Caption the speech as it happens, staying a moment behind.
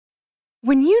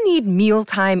When you need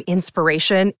mealtime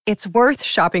inspiration, it's worth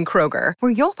shopping Kroger,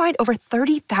 where you'll find over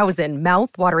 30,000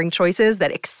 mouth-watering choices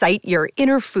that excite your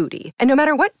inner foodie. And no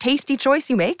matter what tasty choice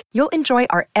you make, you'll enjoy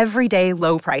our everyday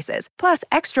low prices, plus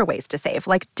extra ways to save,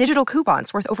 like digital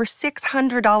coupons worth over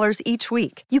 $600 each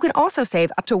week. You can also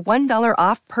save up to $1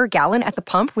 off per gallon at the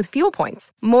pump with fuel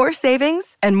points. More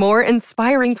savings and more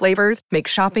inspiring flavors make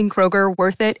shopping Kroger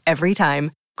worth it every time.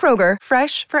 Kroger,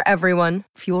 fresh for everyone.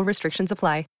 Fuel restrictions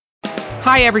apply.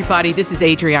 Hi, everybody. This is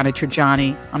Adriana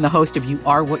Trajani. I'm the host of You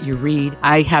Are What You Read.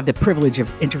 I have the privilege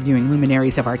of interviewing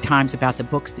luminaries of our times about the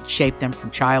books that shaped them from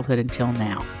childhood until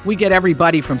now. We get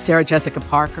everybody from Sarah Jessica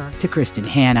Parker to Kristen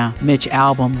Hanna, Mitch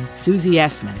Albom, Susie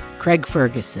Essman, Craig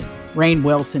Ferguson, Rainn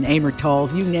Wilson, Amor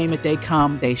Tolls, you name it, they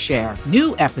come, they share.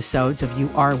 New episodes of You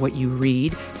Are What You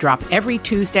Read drop every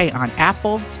Tuesday on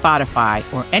Apple, Spotify,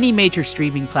 or any major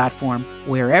streaming platform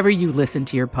wherever you listen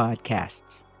to your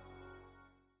podcasts.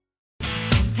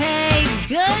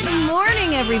 Good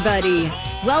morning, everybody.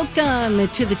 Welcome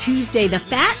to the Tuesday, the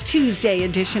Fat Tuesday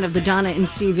edition of the Donna and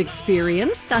Steve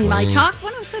Experience on My Talk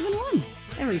 107.1.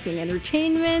 Everything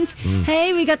Entertainment.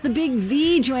 Hey, we got the Big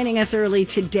Z joining us early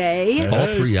today.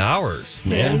 All 3 hours,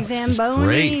 man. Hey,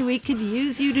 Zamboni, we could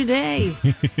use you today.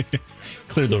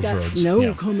 Clear those got roads.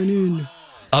 Snow coming in.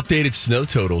 Updated snow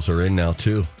totals are in now,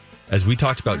 too. As we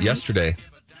talked about yesterday,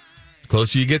 the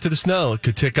closer you get to the snow, it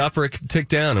could tick up or it could tick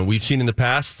down. And we've seen in the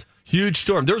past, huge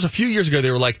storm. There was a few years ago,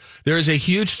 they were like, there is a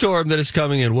huge storm that is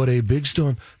coming in. What a big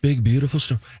storm. Big, beautiful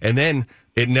storm. And then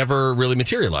it never really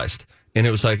materialized. And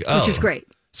it was like, oh. Which is great.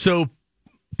 So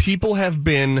people have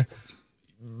been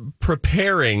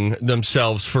preparing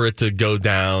themselves for it to go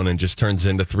down and just turns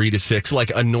into 3 to 6,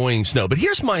 like annoying snow. But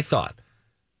here's my thought.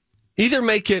 Either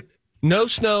make it no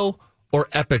snow or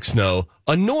epic snow.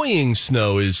 Annoying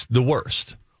snow is the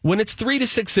worst. When it's 3 to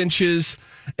 6 inches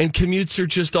and commutes are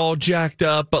just all jacked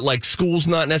up, but like school's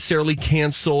not necessarily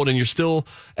canceled and you're still,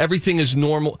 everything is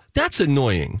normal, that's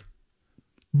annoying.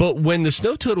 But when the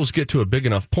snow totals get to a big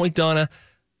enough point, Donna,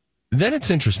 then it's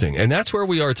interesting. And that's where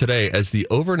we are today as the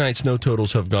overnight snow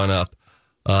totals have gone up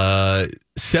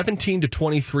 17 to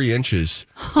 23 inches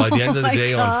by the end of the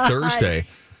day on Thursday.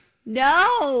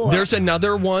 No. There's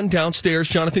another one downstairs.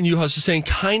 Jonathan Uhas is saying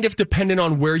kind of dependent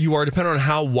on where you are, depending on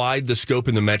how wide the scope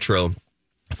in the metro,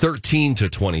 13 to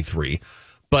 23.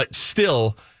 But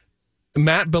still,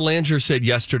 Matt Belanger said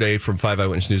yesterday from 5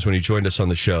 Eyewitness News when he joined us on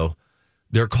the show,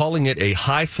 they're calling it a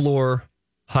high floor,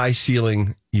 high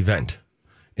ceiling event.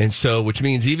 And so, which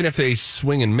means even if they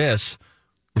swing and miss,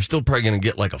 we're still probably going to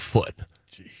get like a foot.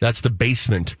 Jeez. That's the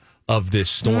basement of this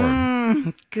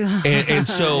storm. God. And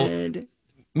so,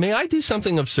 may I do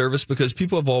something of service? Because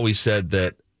people have always said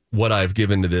that what I've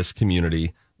given to this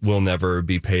community will never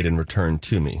be paid in return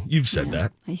to me. You've said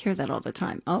that. I hear that all the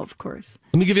time. Oh, of course.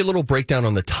 Let me give you a little breakdown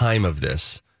on the time of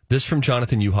this. This from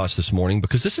Jonathan Uhas this morning,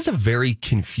 because this is a very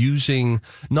confusing,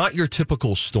 not your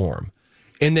typical storm,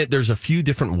 in that there's a few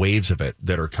different waves of it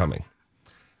that are coming.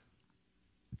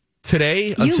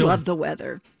 Today, you love the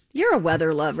weather. You're a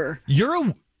weather lover.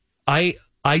 I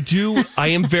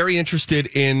am very interested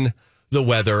in the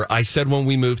weather. I said when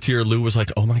we moved here, Lou was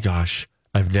like, oh my gosh,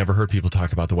 I've never heard people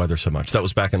talk about the weather so much. That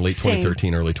was back in late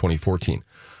 2013, early 2014.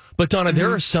 But Donna,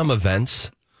 there are some events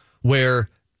where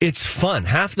it's fun.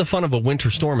 Half the fun of a winter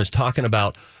storm is talking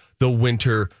about the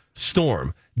winter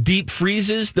storm. Deep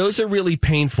freezes, those are really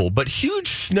painful. But huge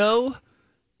snow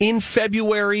in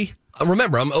February,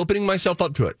 remember, I'm opening myself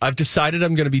up to it. I've decided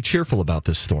I'm going to be cheerful about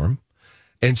this storm.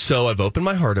 And so I've opened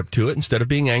my heart up to it instead of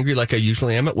being angry like I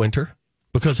usually am at winter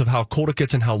because of how cold it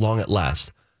gets and how long it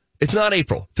lasts. It's not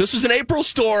April. If this was an April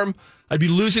storm, I'd be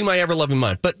losing my ever-loving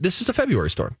mind. But this is a February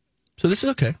storm. So this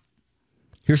is okay.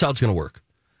 Here's how it's going to work.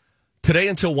 Today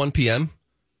until 1 p.m.,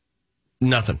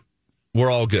 nothing. We're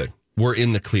all good. We're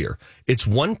in the clear. It's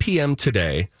 1 p.m.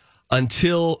 today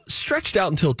until stretched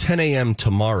out until 10 a.m.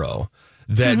 tomorrow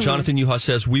that Jonathan Uhas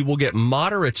says we will get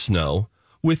moderate snow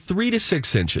with 3 to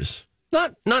 6 inches.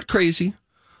 Not crazy.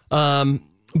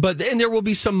 But then there will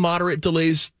be some moderate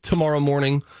delays tomorrow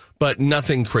morning, but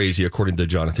nothing crazy, according to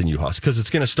Jonathan Uhas, because it's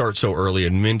going to start so early,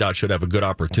 and MnDOT should have a good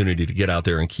opportunity to get out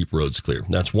there and keep roads clear.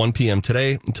 That's 1 p.m.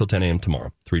 today until 10 a.m.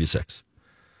 tomorrow, 3 to 6.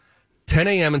 10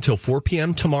 a.m. until 4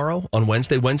 p.m. tomorrow on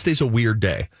Wednesday. Wednesday's a weird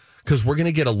day because we're going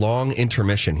to get a long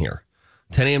intermission here.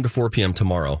 10 a.m. to 4 p.m.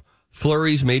 tomorrow.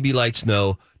 Flurries, maybe light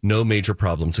snow, no major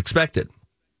problems expected.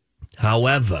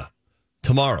 However,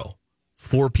 tomorrow,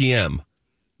 4 p.m.,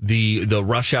 the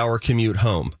rush hour commute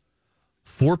home,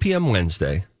 4 p.m.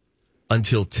 Wednesday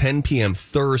until 10 p.m.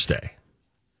 Thursday.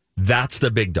 That's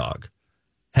the big dog.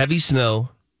 Heavy snow,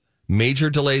 major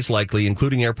delays likely,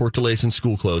 including airport delays and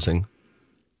school closing.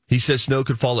 He says snow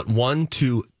could fall at 1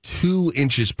 to 2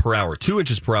 inches per hour. 2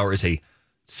 inches per hour is a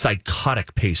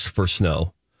psychotic pace for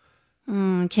snow.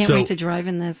 Can't wait to drive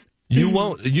in this. You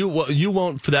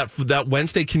won't for that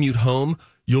Wednesday commute home.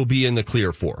 You'll be in the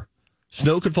clear for.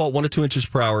 Snow could fall at 1 to 2 inches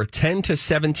per hour. 10 to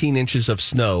 17 inches of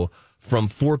snow from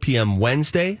 4 p.m.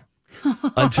 Wednesday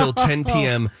until 10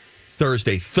 p.m.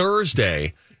 Thursday.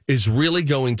 Thursday is really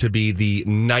going to be the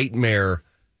nightmare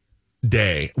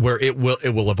day where it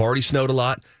will have already snowed a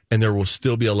lot and there will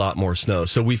still be a lot more snow.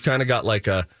 So we've kind of got like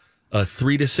a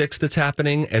 3 to 6 that's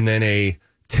happening and then a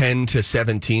 10 to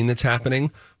 17 that's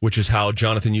happening, which is how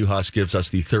Jonathan Uhas gives us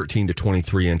the 13 to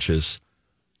 23 inches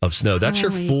of snow. That's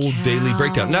your full daily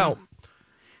breakdown. Now,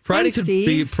 Friday could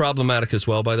be problematic as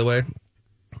well, by the way,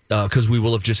 because we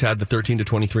will have just had the 13 to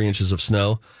 23 inches of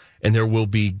snow, and there will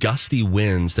be gusty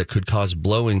winds that could cause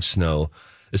blowing snow,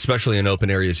 especially in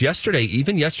open areas.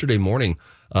 Even yesterday morning,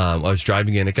 I was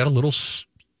driving in. It got a little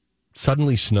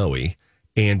suddenly snowy,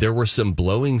 and there were some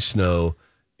blowing snow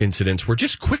incidents where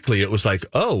just quickly it was like,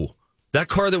 oh, that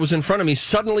car that was in front of me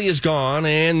suddenly is gone,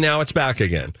 and now it's back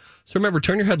again. So remember,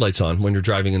 turn your headlights on when you're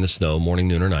driving in the snow, morning,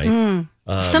 noon, or night.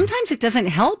 Sometimes it doesn't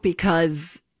help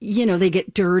because, they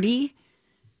get dirty.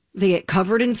 They get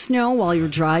covered in snow while you're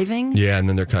driving. Yeah, and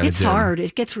then they're kind of dim. It's hard.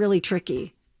 It gets really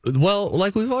tricky. Well,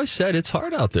 like we've always said, it's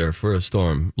hard out there for a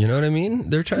storm. You know what I mean?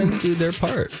 They're trying to do their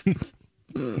part.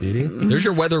 Didi? There's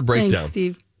your weather breakdown. Thanks,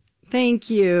 Steve. Thank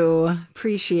you.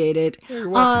 Appreciate it. You're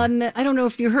welcome. I don't know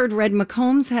if you heard Red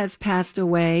McCombs has passed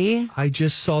away. I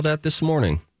just saw that this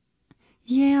morning.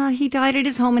 Yeah, he died at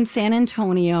his home in San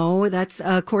Antonio. That's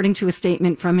according to a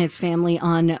statement from his family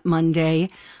on Monday.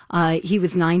 He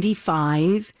was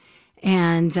 95.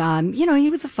 And, he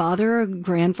was a father, a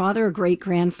grandfather, a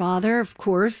great-grandfather, of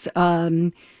course.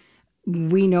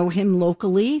 We know him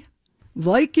locally.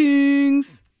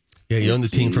 Vikings. Yeah, he owned the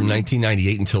team from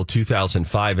 1998 until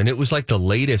 2005. And it was like the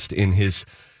latest in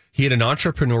he had an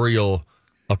entrepreneurial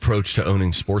approach to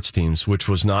owning sports teams, which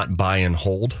was not buy and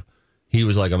hold. He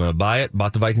was like, I'm going to buy it.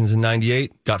 Bought the Vikings in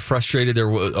 98. Got frustrated there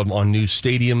on new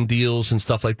stadium deals and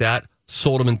stuff like that.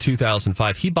 Sold them in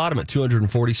 2005. He bought them at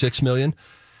 $246 million.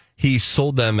 He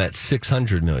sold them at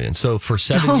 $600 million. So for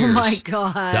 7 years, my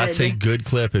God, that's a good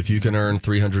clip if you can earn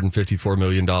 $354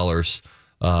 million over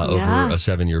a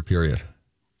 7-year period.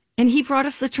 And he brought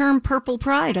us the term purple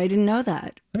pride. I didn't know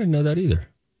that. I didn't know that either.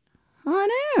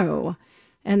 I know.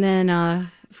 And then,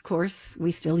 of course,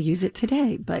 we still use it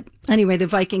today. But anyway, the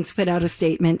Vikings put out a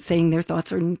statement saying their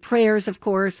thoughts are in prayers, of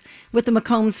course, with the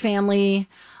McCombs family.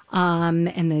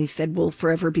 And they said, we'll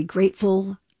forever be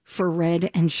grateful for Red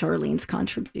and Charlene's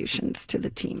contributions to the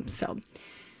team. So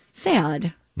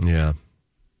sad. Yeah.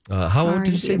 How old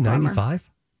did you say? 95?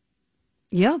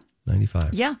 Yeah.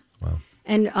 95. Yeah. Wow.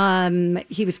 And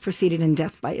he was preceded in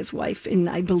death by his wife in,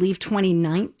 I believe,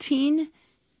 2019.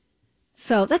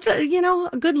 So that's a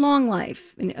good long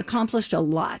life and accomplished a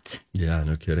lot. Yeah,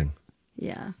 no kidding.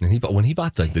 Yeah. And when he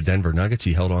bought the Denver Nuggets,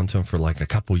 he held on to them for like a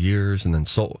couple years and then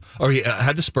sold. Or he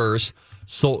had the Spurs,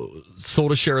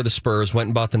 sold a share of the Spurs, went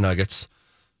and bought the Nuggets,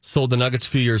 sold the Nuggets a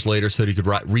few years later so that he could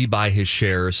rebuy his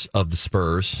shares of the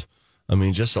Spurs. I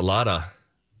mean, just a lot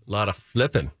of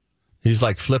flipping. He was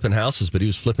like flipping houses, but he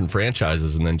was flipping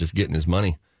franchises and then just getting his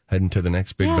money, heading to the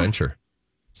next big venture.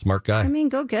 Smart guy. I mean,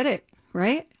 go get it,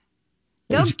 right?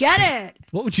 Go get it.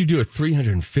 What would you do with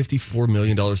 $354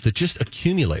 million that just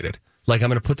accumulated? Like, I'm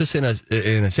going to put this in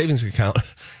a savings account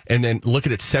and then look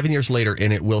at it 7 years later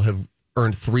and it will have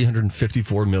earned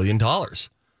 $354 million.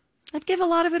 I'd give a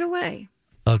lot of it away.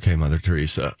 Okay, Mother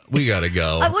Teresa, we got to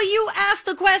go. Well, you asked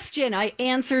the question. I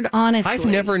answered honestly. I've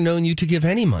never known you to give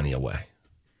any money away.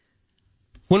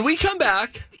 When we come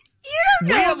back, we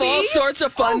have all sorts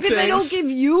of fun things. Because I don't give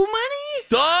you money?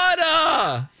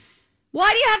 Donna!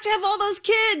 Why do you have to have all those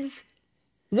kids?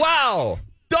 Wow.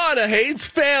 Donna hates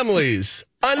families.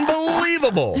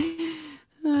 Unbelievable.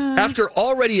 After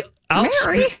already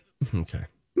Mary? Okay.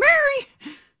 Mary?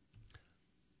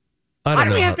 Why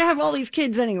do we have to have all these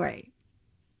kids anyway?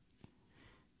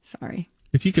 Sorry.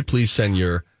 If you could please send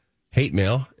your hate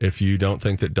mail if you don't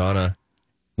think that Donna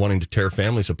wanting to tear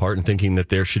families apart and thinking that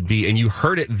there should be, and you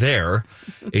heard it there,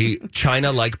 a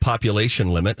China-like population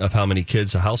limit of how many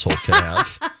kids a household can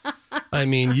have. I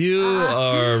mean, you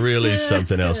are really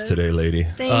something else today, lady.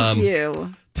 Thank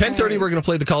you. 10:30, we're going to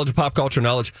play the College of Pop Culture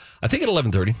Knowledge. I think at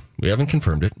 11:30, we haven't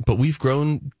confirmed it, but we've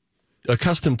grown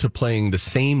accustomed to playing the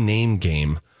same name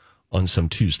game on some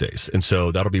Tuesdays. And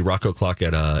so that'll be Rock O'Clock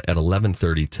at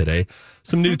 11:30 today.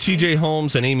 Some new TJ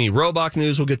Holmes and Amy Robach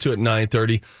news we'll get to at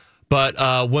 9:30.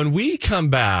 But when we come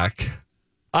back,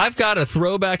 I've got a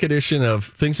throwback edition of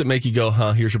things that make you go,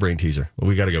 huh, here's your brain teaser.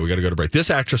 We got to go. We got to go to break. This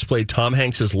actress played Tom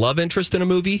Hanks' love interest in a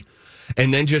movie,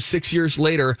 and then just 6 years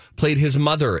later played his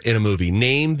mother in a movie.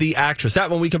 Name the actress. That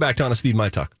when we come back, Donna, Steve, My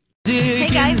Talk. Hey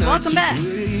guys, welcome back.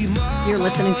 You're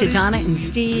listening to Donna and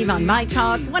Steve on My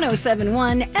Talk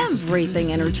 107.1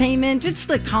 Everything Entertainment. It's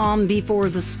the calm before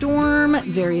the storm.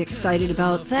 Very excited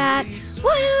about that.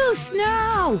 Woo,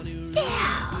 snow!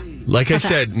 Yeah! Like I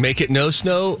said, make it no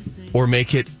snow or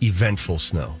make it eventful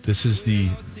snow. This is the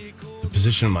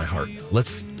position of my heart.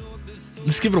 Let's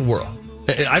give it a whirl.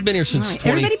 I've been here since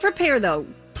Everybody prepare, though.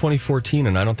 2014,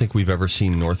 and I don't think we've ever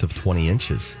seen north of 20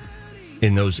 inches.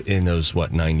 In those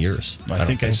 9 years? I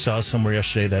think I saw somewhere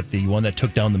yesterday that the one that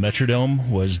took down the Metrodome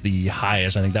was the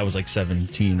highest. I think that was like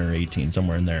 17 or 18,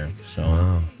 somewhere in there.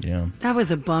 So, yeah. That was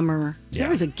a bummer. Yeah.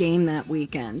 There was a game that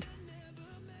weekend.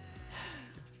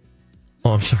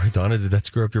 Oh, I'm sorry, Donna. Did that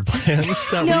screw up your plans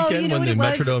that No, weekend you know when the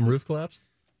what it was? Metrodome roof collapsed?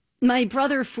 My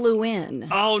brother flew in.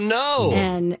 Oh, no.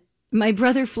 And my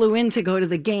brother flew in to go to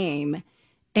the game.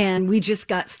 And we just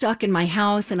got stuck in my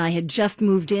house, and I had just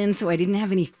moved in, so I didn't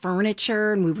have any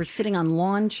furniture, and we were sitting on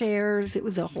lawn chairs. It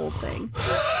was a whole thing.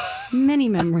 Many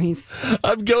memories.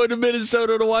 I'm going to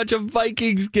Minnesota to watch a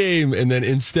Vikings game. And then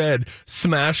instead,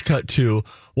 smash cut to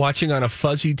watching on a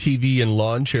fuzzy TV and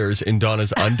lawn chairs in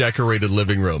Donna's undecorated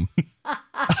living room.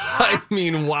 I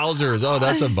mean, wowzers. Oh,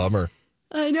 that's a bummer.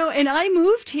 I know. And I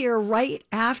moved here right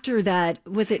after that.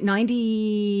 Was it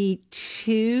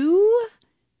 92?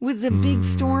 With the big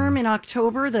storm in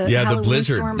October, the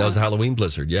blizzard. Storm. That was a Halloween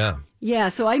blizzard, yeah. Yeah,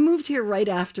 so I moved here right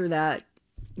after that,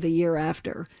 the year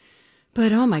after.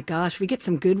 But oh my gosh, we get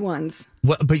some good ones.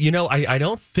 Well, but I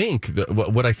don't think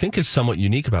what I think is somewhat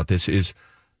unique about this is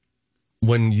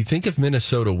when you think of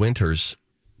Minnesota winters,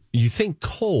 you think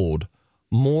cold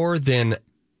more than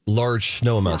large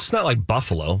snow amounts. It's not like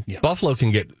Buffalo. Yeah. Buffalo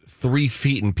can get 3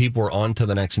 feet and people are on to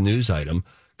the next news item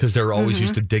because they're always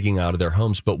used to digging out of their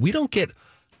homes. But we don't get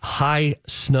high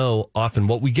snow often.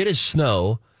 What we get is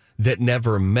snow that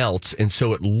never melts, and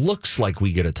so it looks like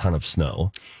we get a ton of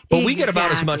snow. But we get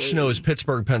about as much snow as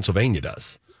Pittsburgh, Pennsylvania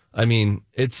does. I mean,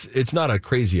 it's not a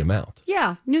crazy amount.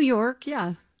 Yeah, New York,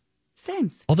 yeah.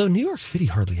 Same. Although New York City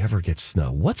hardly ever gets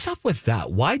snow. What's up with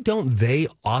that? Why don't they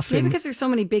often... Yeah, because there's so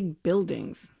many big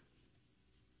buildings.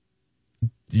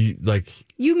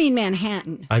 You mean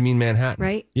Manhattan. I mean Manhattan.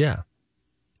 Right? Yeah.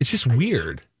 It's just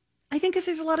weird. I think because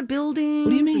there's a lot of buildings.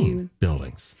 What do you mean,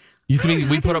 buildings? You think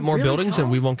we put up more really buildings tall.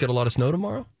 and we won't get a lot of snow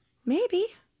tomorrow? Maybe.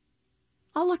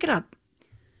 I'll look it up.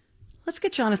 Let's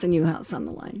get Jonathan Newhouse on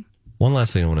the line. One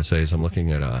last thing I want to say is I'm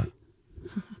looking at...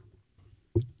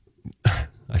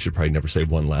 I should probably never say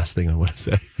one last thing I want to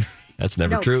say. That's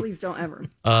never true. Please don't ever.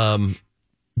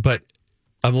 But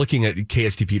I'm looking at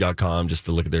KSTP.com just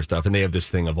to look at their stuff, and they have this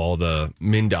thing of all the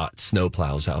MnDOT snow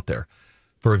plows out there.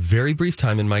 For a very brief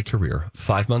time in my career,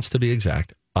 5 months to be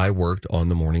exact, I worked on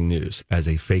the morning news as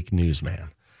a fake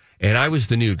newsman. And I was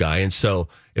the new guy. And so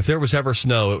if there was ever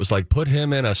snow, it was like put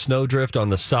him in a snowdrift on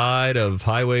the side of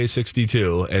Highway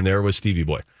 62, and there was Stevie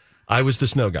Boy. I was the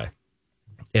snow guy.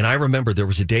 And I remember there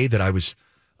was a day that I was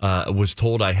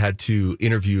told I had to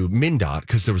interview MnDOT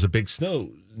because there was a big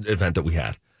snow event that we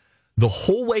had. The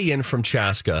whole way in from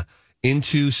Chaska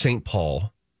into St.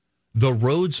 Paul, the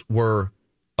roads were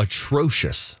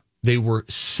atrocious. They were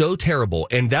so terrible.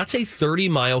 And that's a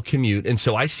 30-mile commute. And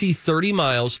so I see 30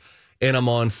 miles and I'm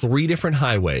on 3 different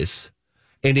highways.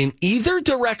 And in either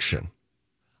direction,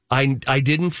 I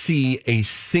didn't see a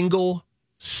single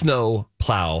snow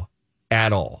plow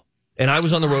at all. And I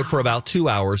was on the road for about 2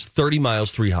 hours, 30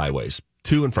 miles, 3 highways,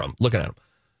 to and from, looking at them.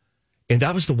 And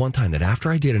that was the one time that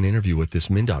after I did an interview with this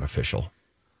MnDOT official,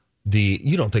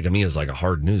 you don't think of me as like a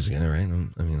hard news guy, right?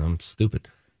 I'm stupid.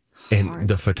 And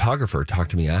the photographer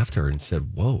talked to me after and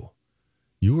said, "Whoa,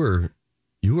 you were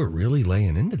really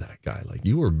laying into that guy. Like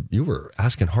you were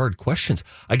asking hard questions."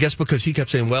 I guess because he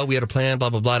kept saying, "Well, we had a plan, blah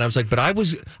blah blah." And I was like,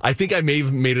 I think I may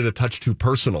have made it a touch too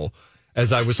personal.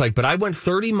 As I was like, but I went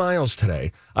 30 miles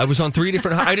today. I was on 3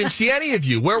 different... I didn't see any of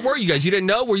you. Where were you guys? You didn't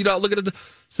know? Were you not looking at the...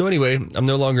 So anyway, I'm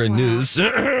no longer in news.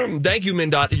 Thank you,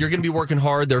 MnDOT. You're going to be working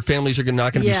hard. Their families are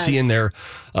not going to be seeing their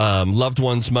loved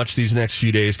ones much these next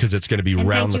few days because it's going to be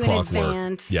round-the-clock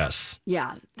work. Yes.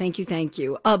 Yeah. Thank you.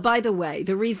 By the way,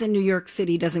 the reason New York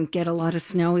City doesn't get a lot of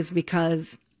snow is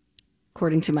because...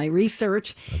 According to my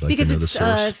research, because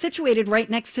it's situated right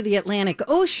next to the Atlantic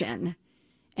Ocean,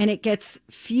 and it gets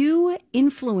few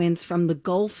influence from the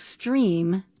Gulf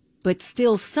Stream, but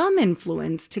still some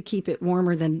influence to keep it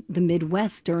warmer than the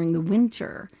Midwest during the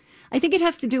winter. I think it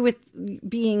has to do with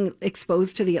being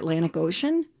exposed to the Atlantic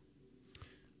Ocean.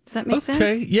 Does that make sense?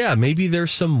 Okay, yeah, maybe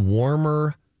there's some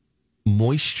warmer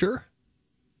moisture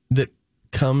that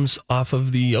comes off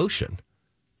of the ocean.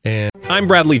 And I'm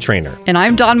Bradley Trainer. And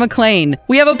I'm Don McClain.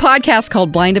 We have a podcast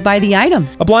called Blinded by the Item.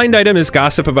 A blind item is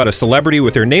gossip about a celebrity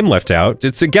with their name left out.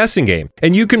 It's a guessing game,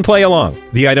 and you can play along.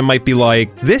 The item might be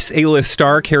like, this A-list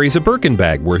star carries a Birkin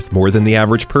bag worth more than the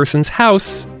average person's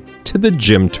house to the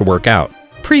gym to work out.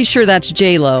 Pretty sure that's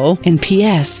J-Lo. And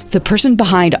P.S. the person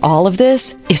behind all of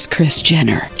this is Kris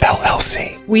Jenner,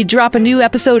 LLC. We drop a new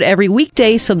episode every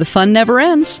weekday so the fun never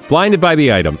ends. Blinded by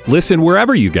the Item. Listen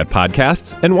wherever you get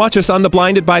podcasts and watch us on the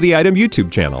Blinded by the Item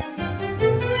YouTube channel.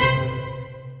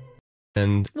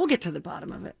 And We'll get to the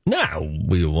bottom of it. no,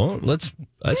 we won't.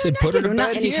 I say put her to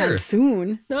Not bed anytime here.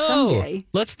 soon. No, Someday.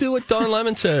 let's do what Don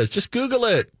Lemon says. Just Google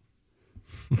it.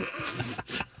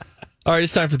 All right,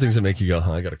 it's time for things that make you go,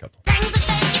 huh? I got a couple.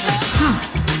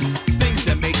 Things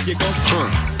that make you go,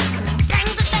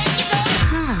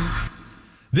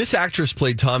 This actress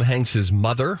played Tom Hanks's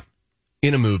mother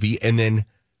in a movie, and then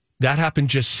that happened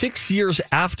just 6 years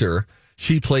after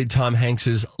she played Tom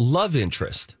Hanks's love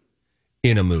interest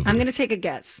in a movie. I'm going to take a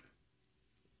guess.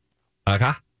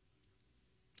 Okay.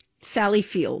 Sally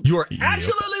Field. You are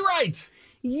absolutely right.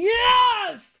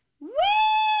 Yes!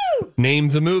 Woo! Name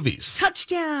the movies.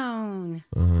 Touchdown.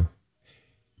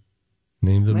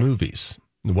 Name the movies.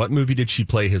 What movie did she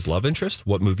play his love interest?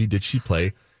 What movie did she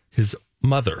play his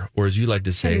mother? Or as you like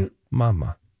to say,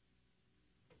 mama.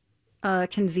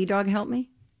 Can Z-Dog help me?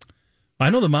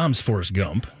 I know the mom's Forrest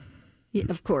Gump. Yeah,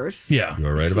 of course. Yeah. You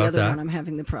are right It's about the other that. one I'm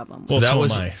having the problem with. Well, That so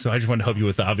was- am I. So I just wanted to help you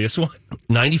with the obvious one.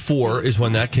 94 is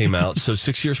when that came out. So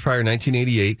 6 years prior,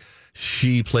 1988,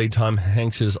 she played Tom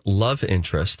Hanks's love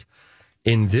interest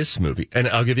in this movie. And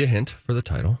I'll give you a hint for the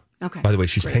title. Okay. By the way,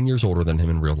 she's Great. 10 years older than him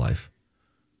in real life.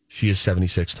 She is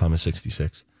 76. Tom is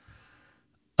 66.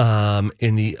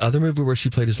 In the other movie where she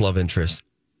played his love interest,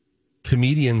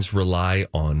 comedians rely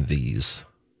on these.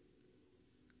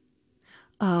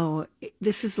 Oh,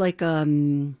 this is like a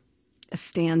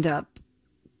stand-up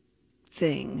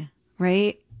thing,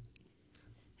 right?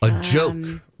 A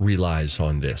joke relies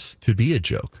on this to be a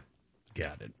joke.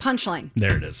 Got it. Punchline.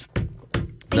 There it is.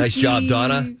 Nice job,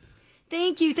 Donna.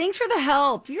 Thank you. Thanks for the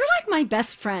help. You're like my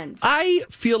best friend. I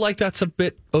feel like that's a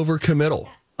bit overcommittal.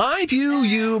 I view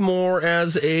you more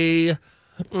as a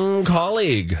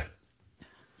colleague.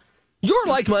 You're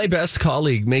like my best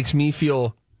colleague. Makes me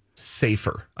feel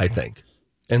safer, I think,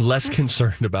 and less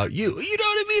concerned about you. You know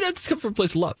what I mean? It's come from a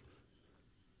place of love.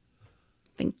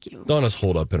 Thank you. Donna's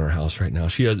holed up in her house right now.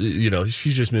 She has, she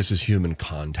just misses human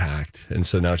contact. And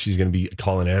so now she's going to be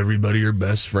calling everybody her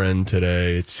best friend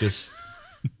today. It's just,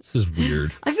 this is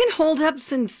weird. I've been holed up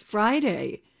since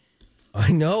Friday.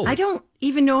 I know. I don't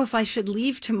even know if I should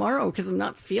leave tomorrow because I'm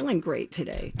not feeling great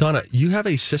today. Donna, you have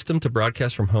a system to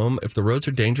broadcast from home. If the roads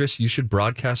are dangerous, you should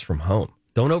broadcast from home.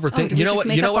 Don't overthink. Do we just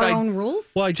make up our own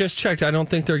rules? Well, I just checked. I don't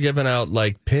think they're giving out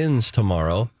like pins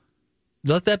tomorrow.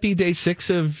 Let that be day 6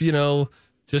 of,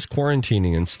 just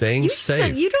quarantining and staying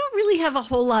safe. You don't really have a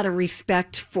whole lot of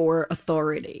respect for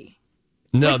authority.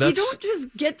 No, You don't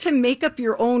just get to make up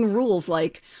your own rules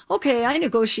like, okay, I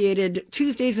negotiated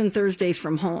Tuesdays and Thursdays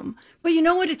from home. But you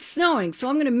know what? It's snowing, so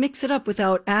I'm going to mix it up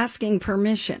without asking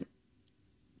permission.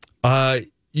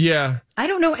 Yeah. I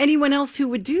don't know anyone else who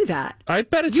would do that. I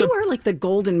bet it's You are like the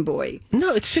golden boy.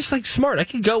 No, it's just like smart. I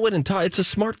could go in and talk. It's a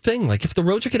smart thing. Like if the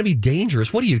roads are going to be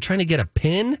dangerous, what are you trying to get a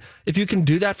pin? If you can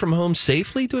do that from home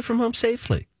safely, do it from home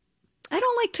safely. I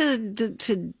don't like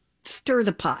to stir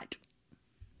the pot.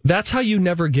 That's how you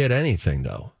never get anything,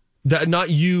 though. That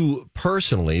not you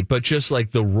personally, but just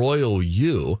like the royal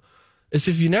you, is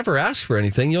if you never ask for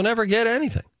anything, you'll never get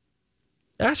anything.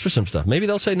 Ask for some stuff. Maybe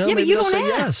they'll say no. Yeah, but maybe you they'll don't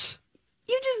say ask. yes.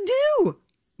 You just do.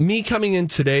 Me coming in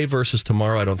today versus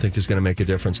tomorrow, I don't think is going to make a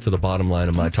difference to the bottom line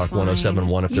of My Talk fine.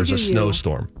 1071 if You there's do a you.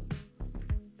 snowstorm.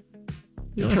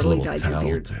 You There's a totally little dyed your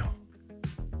beard. tattletale.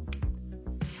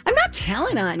 I'm not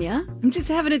telling on you. I'm just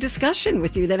having a discussion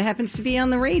with you that happens to be on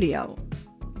the radio.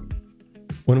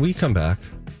 When we come back,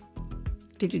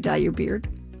 Did you dye your beard?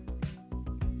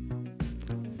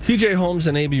 TJ Holmes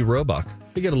and AB Roebuck,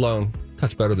 they get along a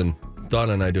touch better than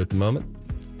Donna and I do at the moment.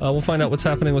 We'll find out what's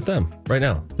happening with them right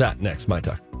now. That next, My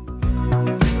Talk.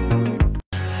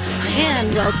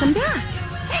 And welcome back.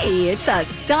 Hey, it's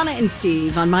us, Donna and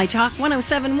Steve, on My Talk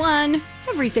 1071,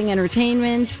 Everything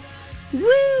Entertainment.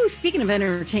 Woo! Speaking of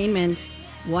entertainment,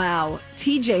 wow,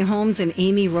 TJ Holmes and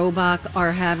Amy Robach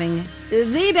are having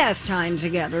the best time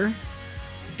together.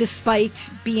 Despite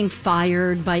being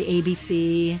fired by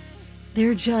ABC,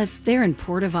 they're in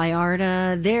Puerto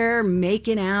Vallarta. They're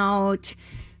making out.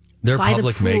 They're By the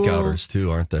public pool. makeouters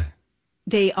too, aren't they?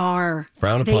 They are.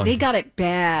 Frowned upon. They got it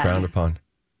bad. Frowned upon.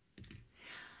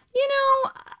 You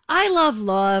know, I love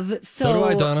love. So do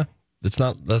I, Donna. That's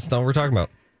not what we're talking about.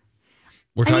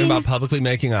 We're talking about publicly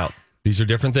making out. These are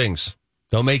different things.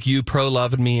 Don't make you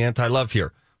pro-love and me anti-love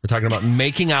here. We're talking about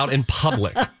making out in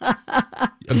public.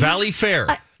 Valley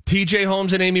Fair. TJ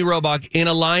Holmes and Amy Robach in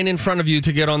a line in front of you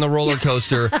to get on the roller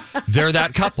coaster. They're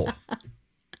that couple.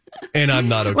 And I'm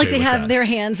not okay with that. Like they have their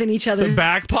hands in each other's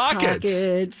back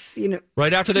pockets. You know.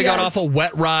 Right after they got off a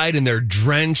wet ride and they're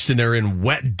drenched and they're in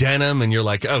wet denim and you're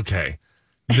like, okay,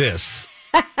 this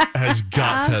has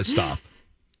got to stop.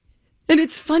 And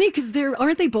it's funny because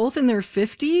aren't they both in their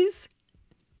 50s?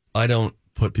 I don't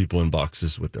put people in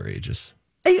boxes with their ages.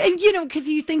 And you know, because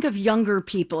you think of younger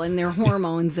people and their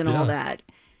hormones and all that.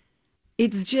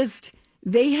 It's just,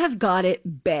 they have got it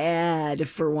bad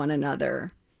for one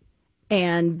another.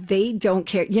 And they don't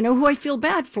care. You know who I feel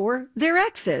bad for? Their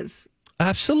exes.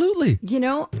 Absolutely. You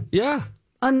know? Yeah.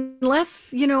 Unless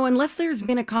there's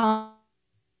been a Bye,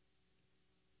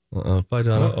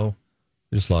 Donna.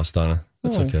 We just lost Donna.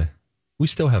 That's okay. We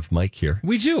still have Mike here.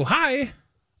 We do. Hi.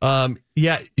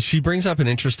 Yeah, she brings up an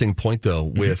interesting point, though,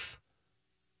 with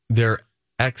their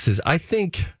exes. I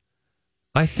think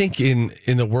in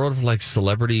the world of like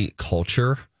celebrity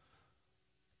culture,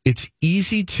 it's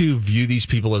easy to view these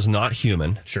people as not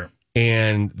human. Sure.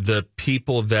 And the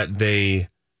people that they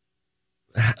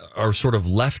are sort of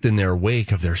left in their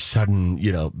wake of their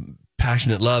sudden,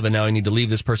 passionate love, and now I need to leave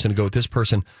this person to go with this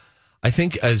person. I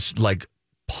think as like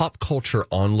pop culture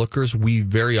onlookers, we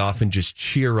very often just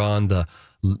cheer on the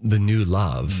new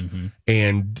love. Mm-hmm.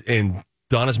 And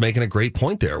Donna's making a great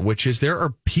point there, which is there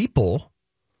are people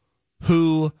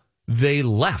who they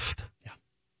left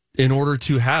in order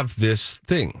to have this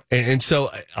thing. And so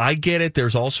I get it.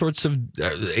 There's all sorts of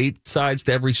 8 sides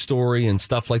to every story and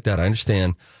stuff like that. I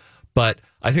understand. But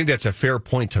I think that's a fair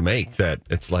point to make, that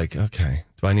it's like, okay,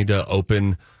 do I need to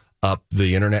open up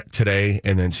the internet today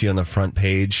and then see on the front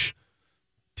page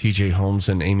TJ Holmes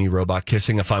and Amy Robach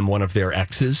kissing if I'm one of their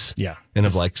exes? Yeah. And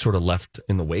have like sort of left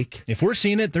in the wake? If we're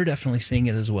seeing it, they're definitely seeing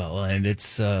it as well. And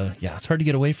it's hard to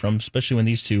get away from, especially when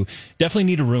these two definitely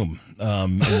need a room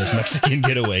in this Mexican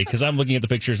getaway. Because I'm looking at the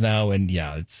pictures now, and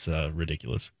it's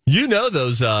ridiculous. You know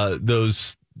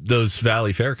those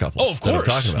Valley Fair couples. Oh, of course.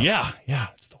 That I'm talking about. Yeah.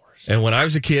 It's the worst. And when I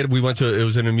was a kid, it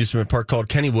was an amusement park called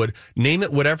Kennywood. Name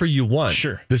it whatever you want.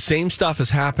 Sure. The same stuff is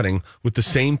happening with the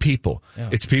same people. Yeah.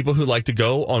 It's people who like to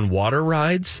go on water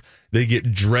rides. They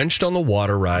get drenched on the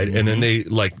water ride, and then they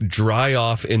like dry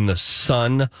off in the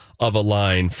sun of a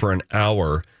line for an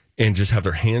hour and just have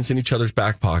their hands in each other's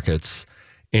back pockets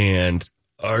and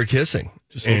are kissing.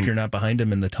 Just hope you're not behind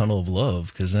them in the tunnel of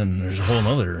love, because then there's a whole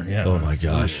other. Yeah. Oh my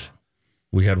gosh.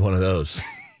 We had one of those.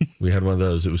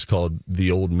 It was called The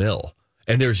Old Mill.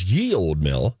 And there's Ye Old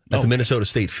Mill at the Minnesota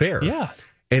State Fair. Yeah.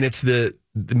 And it's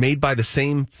made by the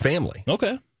same family.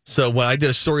 Okay. So when I did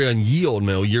a story on Ye Old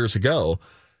Mill years ago,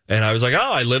 and I was like,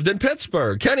 I lived in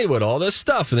Pittsburgh, Kennywood, all this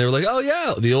stuff. And they were like, oh,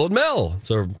 yeah, the Old Mill.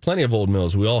 So plenty of old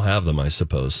mills. We all have them, I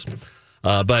suppose.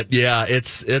 But yeah,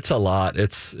 it's a lot.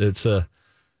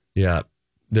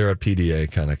 They're a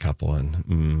PDA kind of couple. And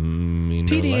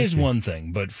PDA is one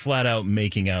thing, but flat out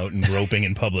making out and groping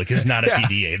in public is not a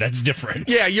PDA. That's different.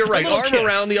 Yeah, you're right. Arm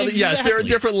around the other. Exactly. Yes, there are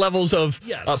different levels of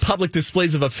public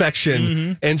displays of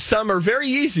affection, and some are very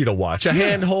easy to watch. A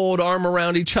handhold, arm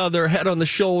around each other, head on the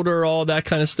shoulder, all that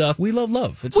kind of stuff. We love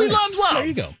love. We love love. There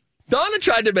you go. Donna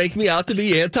tried to make me out to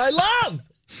be anti-love.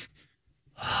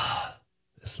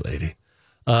 This lady.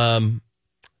 By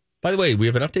the way, we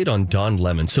have an update on Don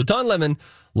Lemon. So Don Lemon,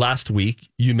 last week,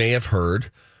 you may have heard,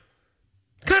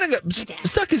 kind of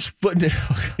stuck his foot in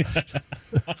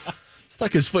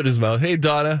his mouth. Hey,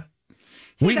 Donna,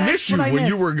 we missed you when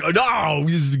you were. No,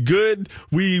 this is good.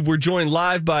 We were joined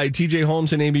live by TJ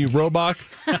Holmes and Amy Robach.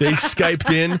 They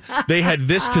Skyped in. They had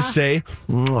this to say.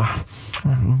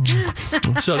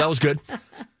 So that was good.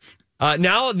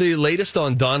 Now the latest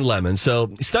on Don Lemon. So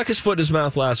he stuck his foot in his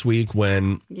mouth last week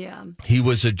when he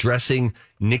was addressing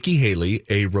Nikki Haley,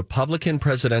 a Republican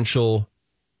presidential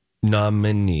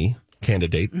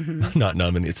candidate. Not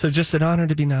nominee. It's just an honor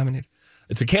to be nominated.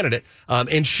 It's a candidate.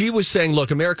 And she was saying,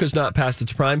 look, America's not past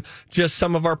its prime. Just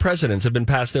some of our presidents have been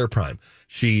past their prime.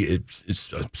 She is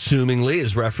assumingly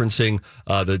is referencing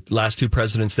the last 2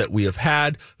 presidents that we have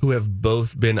had who have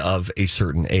both been of a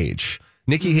certain age.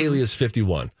 Nikki Haley is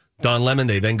 51. Don Lemon,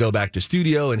 they then go back to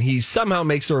studio, and he somehow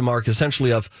makes a remark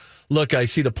essentially of, look, I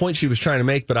see the point she was trying to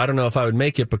make, but I don't know if I would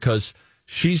make it because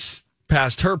she's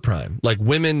past her prime. Like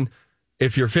women,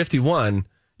 if you're 51,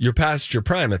 you're past your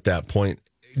prime at that point.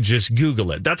 Just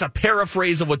Google it. That's a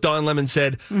paraphrase of what Don Lemon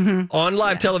said on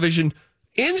live television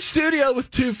in studio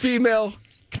with 2 female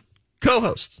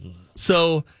co-hosts.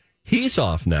 So He's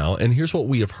off now, and here's what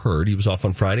we have heard. He was off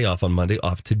on Friday, off on Monday,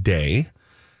 off today.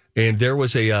 And there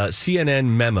was a CNN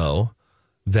memo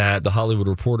that the Hollywood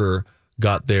Reporter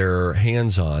got their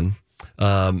hands on.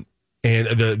 And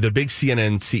the big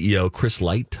CNN CEO, Chris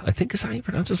Licht, I think is how you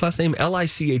pronounce his last name,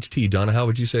 Licht. Donna, how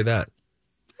would you say that?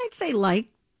 I'd say liked.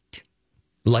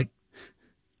 Like.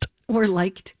 Or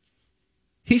liked.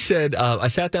 He said, I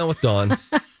sat down with Dawn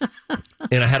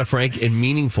and I had a frank and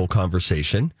meaningful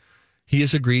conversation. He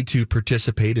has agreed to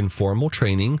participate in formal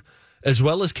training as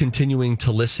well as continuing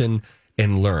to listen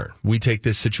and learn. We take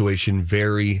this situation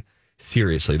very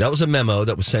seriously. That was a memo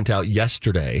that was sent out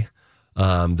yesterday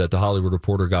that the Hollywood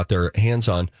Reporter got their hands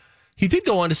on. He did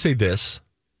go on to say this,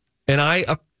 and I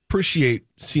appreciate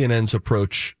CNN's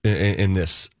approach in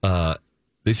this.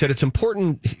 They said it's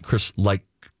important, Chris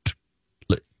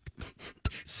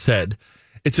said,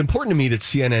 it's important to me that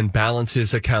CNN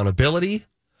balances accountability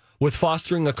with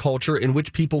fostering a culture in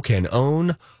which people can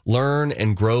own, learn,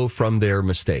 and grow from their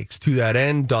mistakes. To that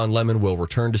end, Don Lemon will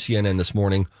return to CNN this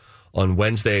morning on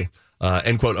Wednesday.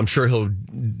 End quote. I'm sure he'll,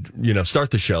 start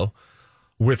the show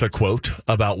with a quote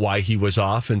about why he was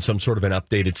off and some sort of an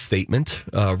updated statement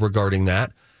regarding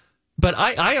that. But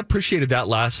I appreciated that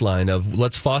last line of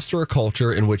let's foster a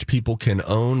culture in which people can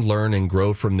own, learn, and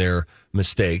grow from their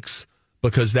mistakes,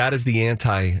 because that is the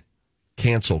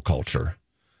anti-cancel culture.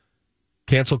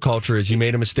 Cancel culture is you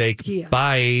made a mistake,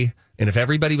 bye. And if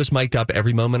everybody was mic'd up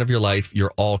every moment of your life,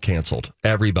 you're all canceled.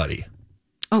 Everybody.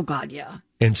 Oh, God, yeah.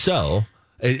 And so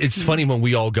it's funny when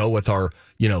we all go with our,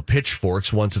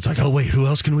 pitchforks. Once it's like, oh, wait, who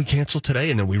else can we cancel today?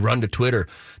 And then we run to Twitter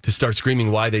to start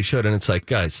screaming why they should. And it's like,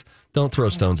 guys, don't throw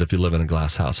stones if you live in a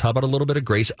glass house. How about a little bit of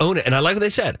grace? Own it. And I like what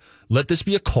they said. Let this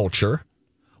be a culture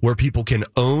where people can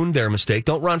own their mistake.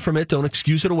 Don't run from it. Don't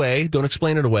excuse it away. Don't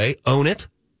explain it away. Own it.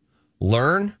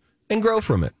 Learn and grow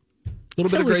from it. A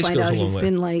little bit of grace goes a long way. He's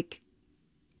been like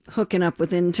hooking up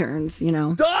with interns,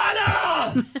 Donna!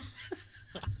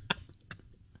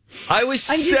 I was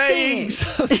saying.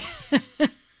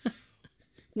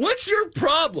 What's your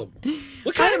problem?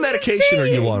 What kind of medication are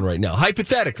you on right now?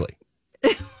 Hypothetically.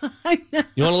 You want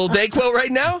a little Dayquil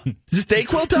right now? Is this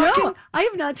Dayquil talking? No, I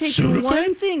have not taken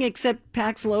one thing except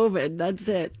Paxlovid. That's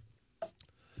it.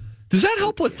 Does that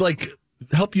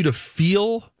help you to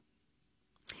feel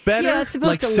better? Yeah, it's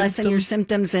supposed to lessen your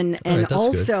symptoms and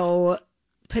also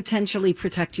potentially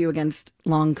protect you against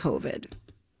long COVID.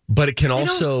 But it can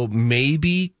also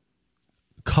maybe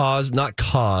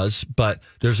but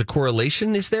there's a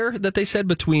correlation, is there, that they said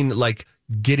between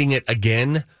getting it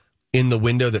again in the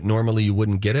window that normally you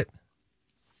wouldn't get it?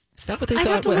 Is that what they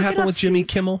thought what happened with Jimmy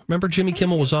Kimmel? Remember Jimmy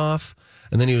Kimmel was off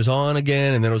and then he was on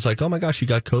again and then it was like, oh my gosh, he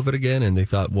got COVID again. And they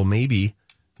thought, well, maybe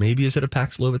is it a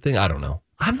Paxlovid thing? I don't know.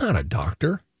 I'm not a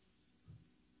doctor.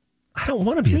 I don't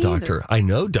want to be a doctor. I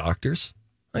know doctors.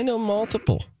 I know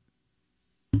multiple.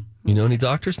 You know any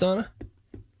doctors, Donna?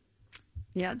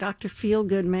 Yeah, Dr.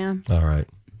 Feelgood, man. All right.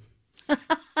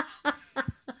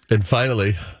 And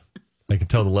finally, I can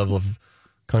tell the level of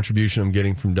contribution I'm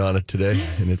getting from Donna today,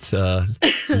 and it's a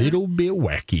little bit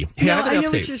wacky. Hey, I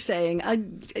know what you're saying.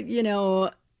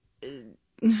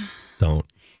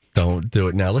 Don't do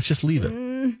it now. Let's just leave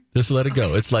it. Just let it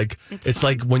go. It's like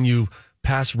when you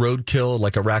pass roadkill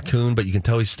like a raccoon, but you can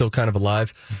tell he's still kind of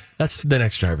alive. That's the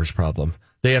next driver's problem.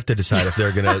 They have to decide if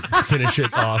they're going to finish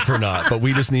it off or not. But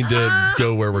we just need to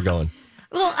go where we're going.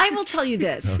 Well, I will tell you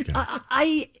this. Okay.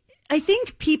 I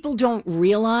think people don't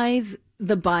realize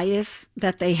the bias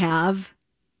that they have.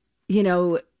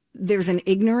 There's an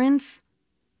ignorance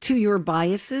to your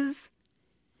biases.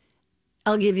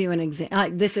 I'll give you an example.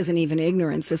 This isn't even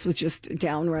ignorance. This was just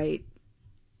downright.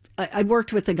 I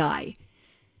worked with a guy,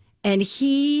 and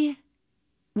he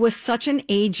was such an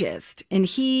ageist, and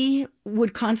he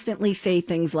would constantly say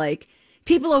things like,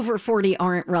 people over 40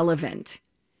 aren't relevant.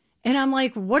 And I'm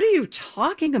like, what are you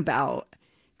talking about?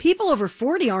 People over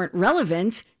 40 aren't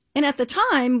relevant. And at the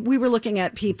time, we were looking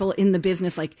at people in the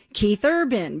business like Keith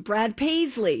Urban, Brad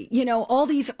Paisley, all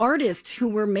these artists who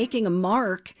were making a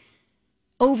mark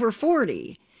over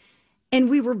 40. And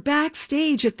we were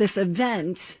backstage at this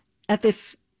event, at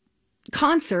this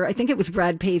concert. I think it was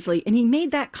Brad Paisley. And he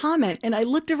made that comment. And I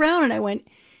looked around and I went,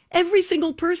 every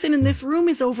single person in this room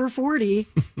is over 40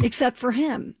 except for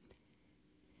him.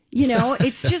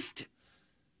 It's just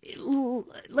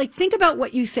think about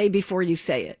what you say before you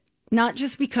say it. Not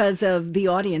just because of the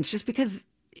audience, just because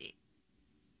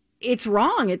it's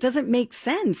wrong. It doesn't make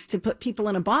sense to put people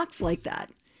in a box like that.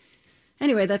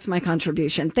 Anyway, that's my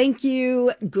contribution. Thank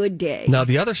you. Good day. Now,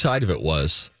 the other side of it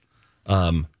was,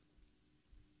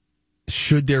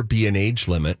 should there be an age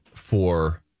limit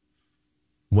for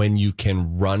when you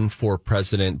can run for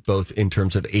president, both in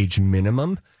terms of age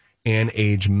minimum and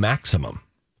age maximum.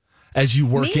 As you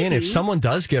work in, if someone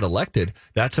does get elected,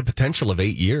 that's a potential of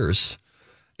 8 years.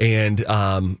 And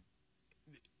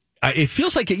it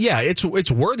feels like,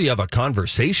 it's worthy of a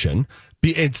conversation.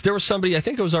 There was somebody, I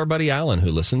think it was our buddy Alan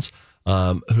who listens,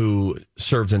 who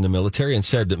served in the military and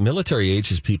said that military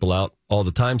ages people out all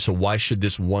the time. So why should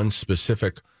this one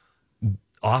specific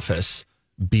office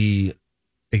be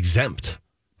exempt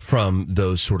from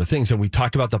those sort of things? And we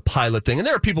talked about the pilot thing, and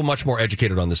there are people much more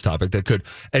educated on this topic that could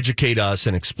educate us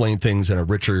and explain things in a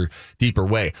richer, deeper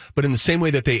way. But in the same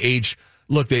way that they age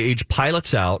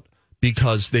pilots out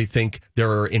because they think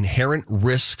there are inherent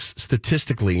risks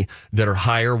statistically that are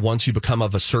higher once you become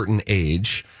of a certain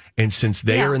age. And since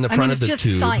they are in the front of the just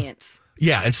tube, science.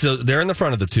 Yeah, and so they're in the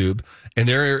front of the tube, and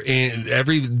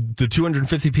the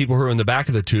 250 people who are in the back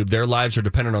of the tube, their lives are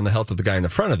dependent on the health of the guy in the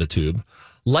front of the tube.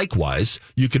 Likewise,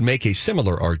 you could make a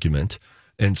similar argument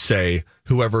and say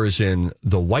whoever is in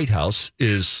the White House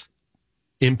is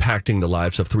impacting the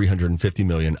lives of 350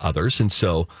 million others, and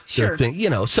so they're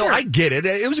I get it.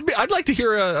 I'd like to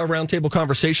hear a roundtable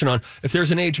conversation on if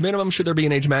there's an age minimum, should there be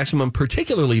an age maximum,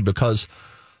 particularly because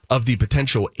of the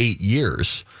potential 8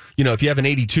 years. If you have an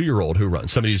 82-year-old who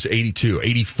runs, somebody who's 82,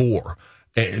 84,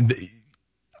 and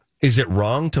is it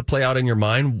wrong to play out in your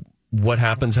mind what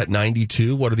happens at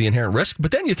 92? What are the inherent risks?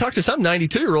 But then you talk to some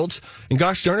 92-year-olds, and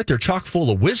gosh darn it, they're chock full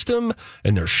of wisdom,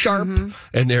 and they're sharp,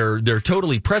 and they're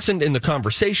totally present in the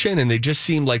conversation, and they just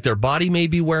seem like their body may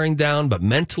be wearing down, but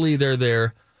mentally they're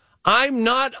there. I'm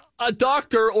not a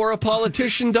doctor or a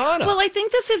politician, Donna. Well, I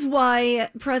think this is why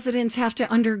presidents have to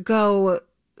undergo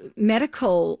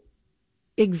medical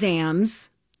exams,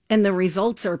 and the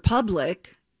results are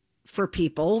public for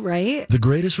people, right? The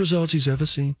greatest results he's ever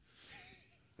seen.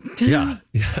 Yeah.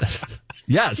 Yes.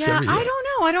 Yes. Yeah,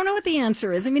 I don't know what the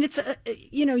answer is. I mean, it's,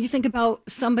 you think about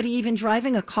somebody even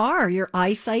driving a car. Your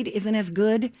eyesight isn't as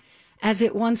good as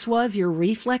it once was. Your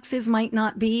reflexes might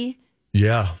not be.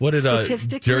 Yeah. What did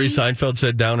Jerry Seinfeld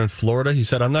said down in Florida? He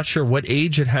said, I'm not sure what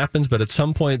age it happens, but at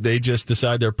some point they just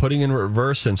decide they're putting in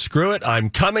reverse and screw it.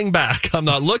 I'm coming back. I'm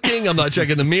not looking. I'm not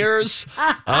checking the mirrors.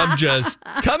 I'm just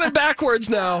coming backwards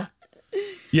now.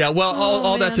 Yeah, well,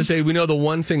 all that to say, we know the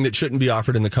one thing that shouldn't be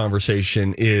offered in the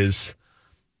conversation is,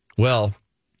 well,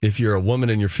 if you're a woman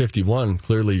and you're 51,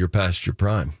 clearly you're past your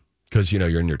prime because,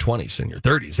 you're in your 20s and your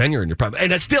 30s and you're in your prime.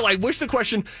 And that's still, I wish the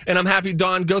question, and I'm happy,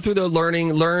 Dawn, go through the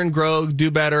learn, grow, do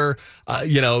better,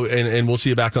 and we'll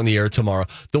see you back on the air tomorrow.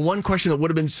 The one question that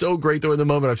would have been so great, though, in the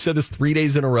moment, I've said this 3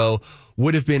 days in a row,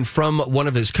 would have been from one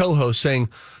of his co-hosts saying,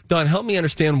 Dawn, help me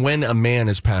understand when a man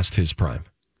is past his prime.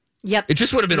 Yep. It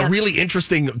just would have been a really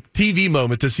interesting TV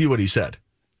moment to see what he said.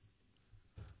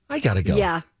 I got to go.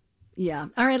 Yeah. Yeah.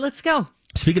 All right, let's go.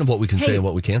 Speaking of what we can say and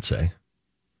what we can't say,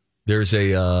 there's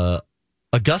a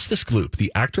Augustus Gloop,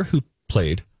 the actor who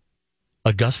played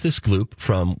Augustus Gloop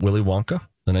from Willy Wonka,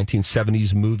 the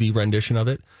 1970s movie rendition of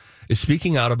it, is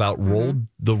speaking out about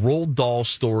the Roald Dahl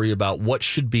story about what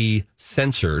should be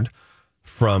censored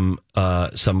from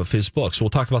some of his books. So we'll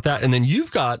talk about that. And then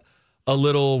you've got a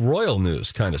little royal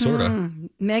news, kind of, sort of.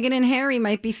 Meghan and Harry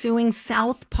might be suing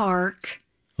South Park.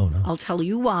 Oh, no. I'll tell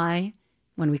you why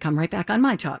when we come right back on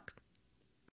My Talk.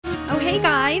 Oh, hey,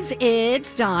 guys.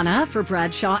 It's Donna for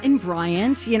Bradshaw and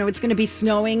Bryant. It's going to be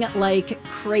snowing like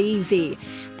crazy.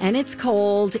 And it's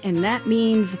cold, and that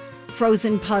means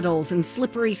frozen puddles and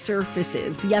slippery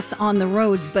surfaces. Yes, on the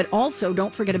roads, but also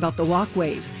don't forget about the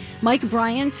walkways. Mike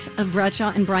Bryant of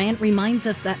Bradshaw and Bryant reminds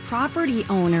us that property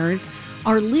owners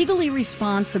are legally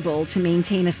responsible to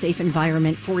maintain a safe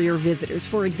environment for your visitors.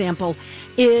 For example,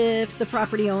 if the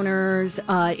property owners,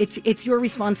 it's your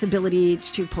responsibility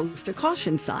to post a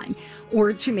caution sign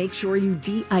or to make sure you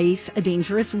de-ice a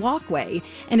dangerous walkway.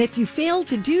 And if you fail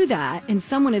to do that and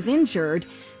someone is injured,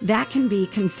 that can be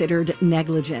considered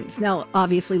negligence. Now,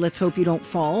 obviously, let's hope you don't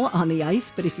fall on the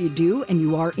ice, but if you do and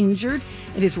you are injured,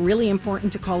 it is really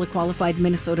important to call a qualified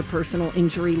Minnesota personal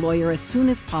injury lawyer as soon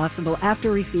as possible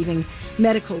after receiving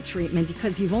medical treatment,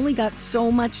 because you've only got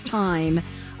so much time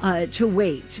to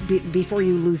wait before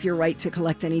you lose your right to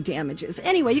collect any damages.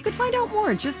 Anyway, you could find out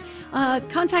more. Just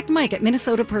contact Mike at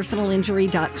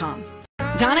minnesotapersonalinjury.com.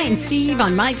 Donna and Steve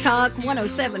on My Talk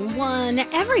 107.1,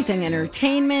 Everything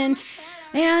Entertainment.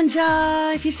 And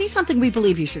if you see something, we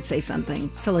believe you should say something.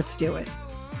 So let's do it.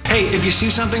 Hey, if you see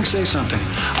something, say something.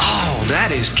 Oh,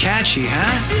 that is catchy,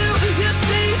 huh?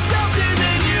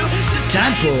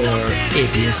 Time for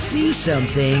If You See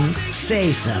Something,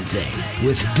 Say Something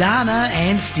with Donna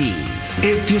and Steve.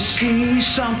 If you see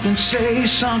something, say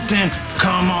something.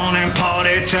 Come on and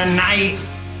party tonight.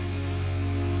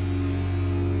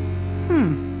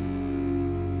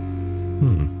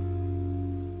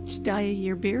 dye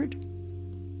your beard?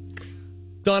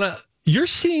 Donna, you're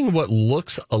seeing what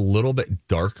looks a little bit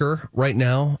darker right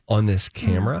now on this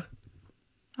camera.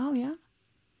 Oh, yeah.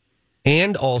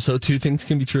 And also, two things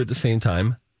can be true at the same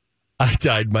time. I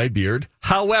dyed my beard.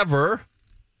 However,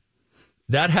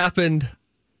 that happened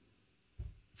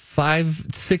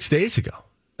 5-6 days ago.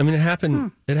 I mean, it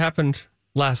happened. It happened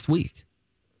last week.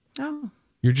 Oh.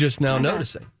 You're just now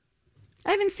noticing.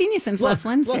 I haven't seen you since last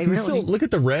Wednesday, really. Look at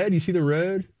the red. You see the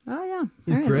red? Oh,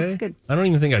 yeah. All right, gray. that's good. I don't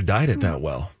even think I dyed it that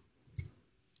well.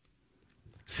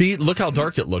 See, look how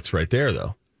dark it looks right there,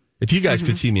 though. If you guys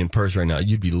could see me in person right now,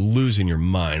 you'd be losing your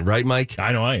mind. Right, Mike?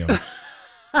 I know I am.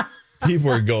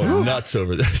 People are going nuts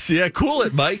over this. Yeah, cool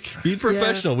it, Mike. Be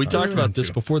professional. We talked about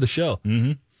this before the show.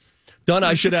 Mm-hmm. Donna,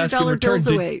 I should ask in return,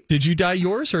 did you dye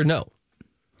yours or no?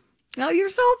 Oh, you're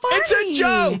so funny. It's a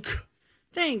joke.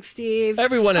 Thanks, Steve.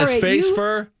 Everyone has face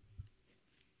fur.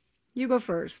 You go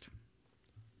first.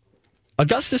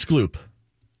 Augustus Gloop,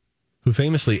 who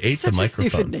famously ate the microphone.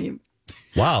 Stupid name.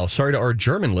 Wow, sorry to our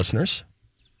German listeners.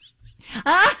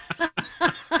 I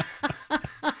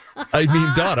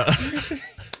mean, Donna.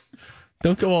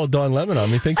 Don't go all Don Lemon on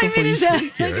me. Think before you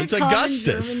speak here. It's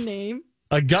Augustus. German name.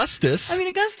 Augustus. I mean,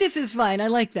 Augustus is fine. I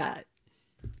like that.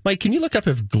 Mike, can you look up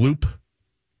if Gloop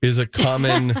is a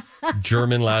common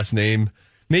German last name?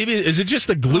 Maybe, is it just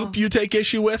the Gloop you take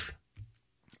issue with?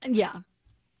 Yeah.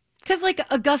 Because, like,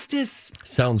 Augustus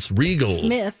sounds regal.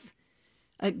 Smith,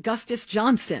 Augustus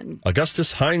Johnson,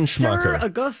 Augustus Heinschmacher, Sir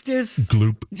Augustus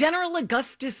Gloop, General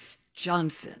Augustus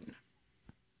Johnson.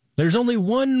 There's only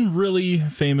one really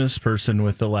famous person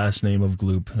with the last name of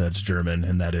Gloop that's German,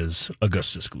 and that is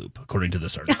Augustus Gloop, according to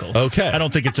this article. Okay. I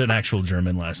don't think it's an actual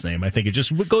German last name. I think it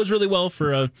just goes really well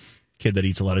for a kid that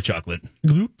eats a lot of chocolate.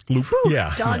 Gloop, Gloop. Whew,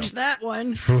 yeah. Dodged that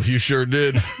one. Oh, you sure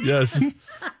did. Yes.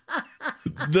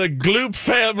 The Gloop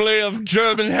family of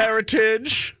German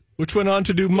heritage, which went on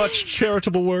to do much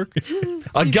charitable work.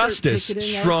 Augustus,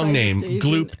 strong name.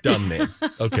 Gloop, dumb name.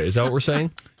 Okay, is that what we're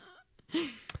saying?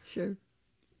 Sure.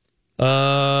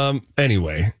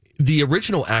 Anyway, the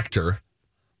original actor,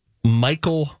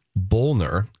 Michael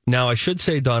Bollner. Now, I should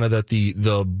say, Donna, that the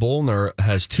Bollner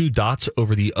has 2 dots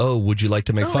over the O. Would you like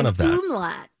to make fun of that?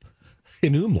 Umlaut.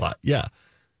 An umlaut, yeah.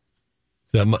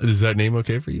 Is that name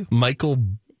okay for you? Michael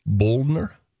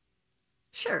Bollner?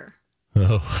 Sure.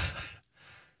 Oh.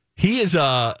 He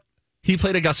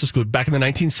played Augustus Gloop back in the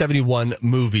 1971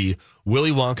 movie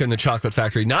Willy Wonka and the Chocolate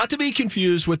Factory. Not to be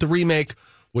confused with the remake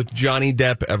with Johnny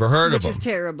Depp. Ever heard of him? Which is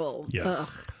terrible. Yes. Ugh.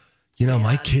 You know,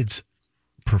 my kids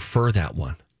prefer that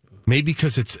one. Maybe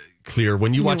because it's clear.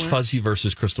 When you watch Fuzzy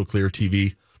versus Crystal Clear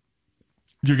TV,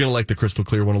 you're going to like the Crystal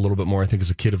Clear one a little bit more, I think, as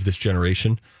a kid of this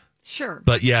generation. Sure.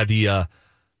 But yeah, the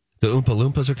Oompa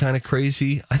Loompas are kind of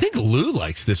crazy. I think Lou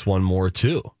likes this one more,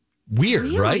 too. Weird,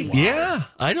 really? right? Wow. Yeah,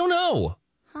 I don't know.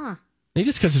 Huh. Maybe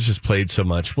it's because it's just played so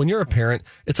much. When you're a parent,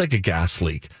 it's like a gas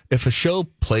leak. If a show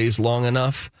plays long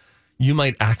enough, you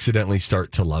might accidentally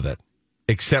start to love it.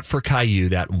 Except for Caillou,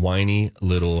 that whiny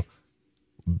little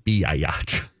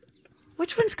biatch.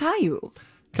 Which one's Caillou?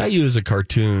 Caillou is a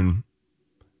cartoon.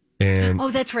 And oh,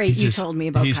 that's right. You told me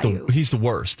about Caillou. He's the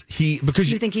worst.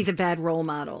 Because you think he's a bad role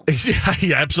model.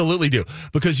 Yeah, absolutely do.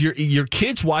 Because your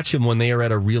kids watch him when they are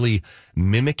at a really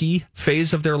mimicky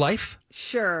phase of their life.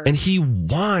 Sure. And he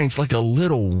whines like a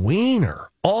little wiener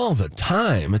all the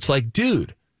time. It's like,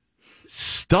 dude,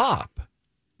 stop.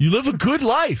 You live a good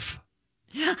life.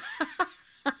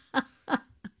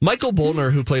 Michael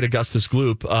Bollner, who played Augustus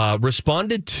Gloop,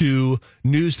 responded to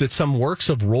news that some works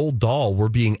of Roald Dahl were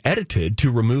being edited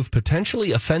to remove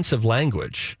potentially offensive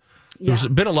language. Yeah. There's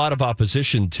been a lot of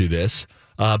opposition to this,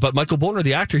 but Michael Bollner,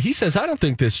 the actor, he says, I don't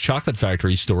think this Chocolate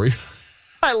Factory story,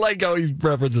 I like how he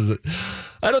references it,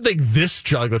 I don't think this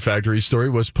Chocolate Factory story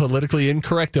was politically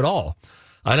incorrect at all.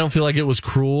 I don't feel like it was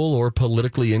cruel or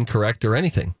politically incorrect or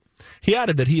anything. He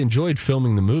added that he enjoyed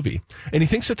filming the movie, and he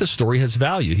thinks that the story has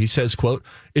value. He says, quote,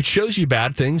 it shows you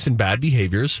bad things and bad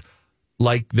behaviors,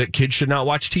 like that kids should not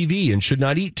watch TV and should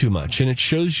not eat too much. And it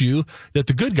shows you that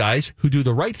the good guys who do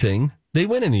the right thing, they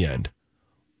win in the end.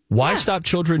 Why stop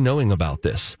children knowing about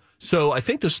this? So I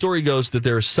think the story goes that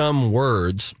there are some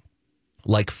words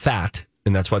like fat,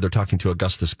 and that's why they're talking to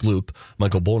Augustus Gloop,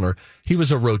 Michael Bollner. He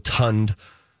was a rotund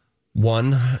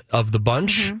one of the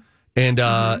bunch. Mm-hmm.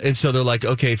 And so they're like,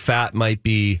 okay, fat might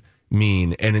be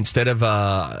mean. And instead of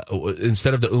the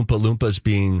Oompa Loompas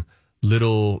being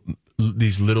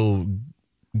these little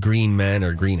green men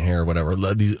or green hair or whatever,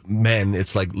 these men,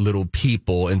 it's like little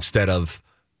people instead of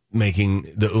making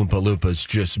the Oompa Loompas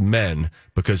just men,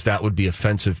 because that would be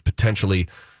offensive potentially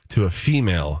to a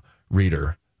female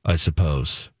reader, I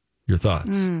suppose. Your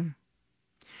thoughts?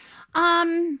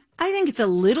 I think it's a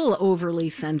little overly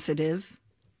sensitive.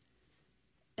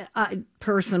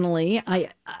 Personally,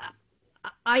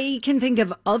 I can think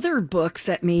of other books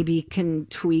that maybe can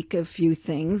tweak a few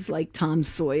things, like Tom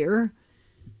Sawyer.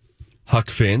 Huck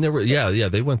Finn.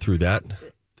 They went through that.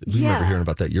 We remember hearing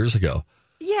about that years ago.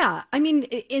 Yeah, I mean,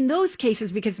 in those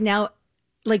cases, because now,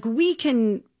 like, we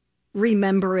can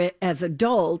remember it as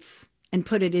adults and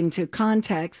put it into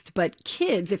context, but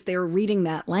kids, if they're reading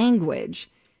that language,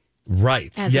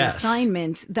 right, as an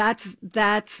assignment,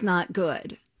 that's not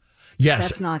good. Yes,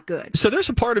 that's not good. So there's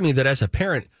a part of me that, as a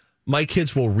parent, my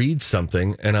kids will read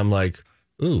something, and I'm like,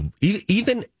 ooh,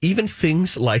 even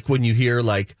things like when you hear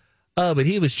like, oh, but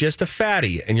he was just a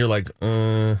fatty, and you're like,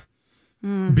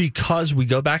 because we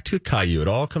go back to Caillou. It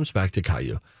all comes back to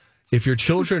Caillou. If your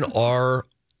children are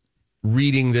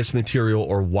reading this material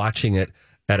or watching it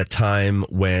at a time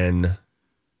when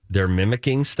they're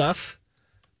mimicking stuff,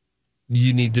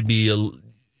 you need to be,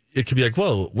 it could be like,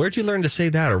 whoa, where'd you learn to say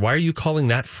that? Or why are you calling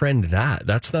that friend that?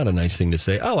 That's not a nice thing to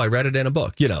say. Oh, I read it in a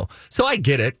book, So I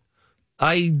get it.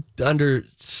 I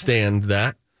understand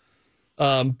that.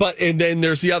 And then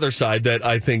there's the other side that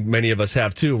I think many of us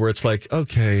have too, where it's like,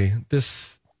 okay,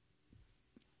 this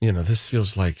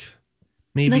feels like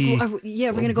maybe. Like,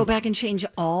 we're going to go back and change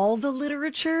all the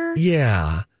literature.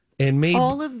 Yeah. And maybe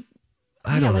all of,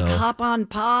 I don't know. Like Hop on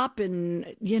Pop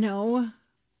and,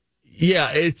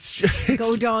 Yeah, it's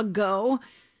Go Dog Go.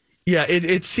 Yeah,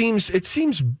 it seems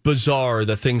bizarre,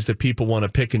 the things that people want to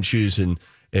pick and choose and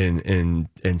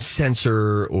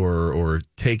censor or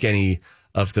take any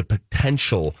of the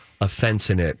potential offense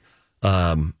in it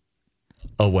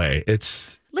away.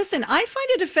 Listen, I find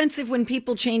it offensive when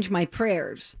people change my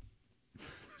prayers.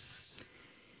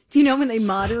 Do you know when they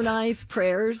modernize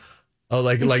prayers? Oh,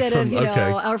 like instead from of,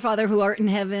 Our Father who art in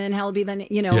heaven, hallowed be thy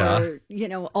name, or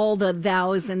all the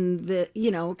thous and the,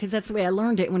 because that's the way I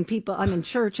learned it. When I'm in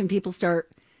church and people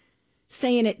start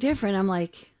saying it different, I'm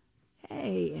like,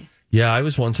 hey. Yeah, I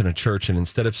was once in a church, and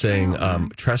instead of saying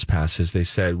trespasses, they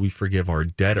said, we forgive our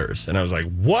debtors. And I was like,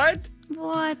 what?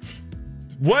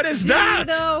 What is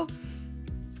that?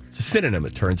 It's a synonym,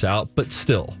 it turns out, but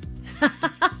still.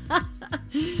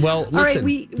 Well, listen, right,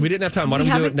 we didn't have time. Why don't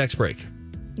we do it next break?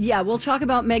 Yeah, we'll talk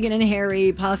about Meghan and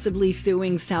Harry possibly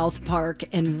suing South Park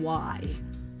and why.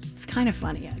 It's kind of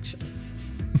funny, actually.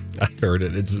 I heard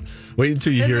it. Wait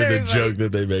until you hear the joke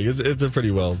that they make. It's a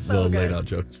pretty well laid out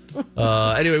joke.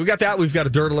 Anyway, we got that. We've got a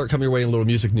dirt alert coming your way and a little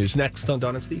music news next on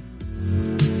Don and Steve.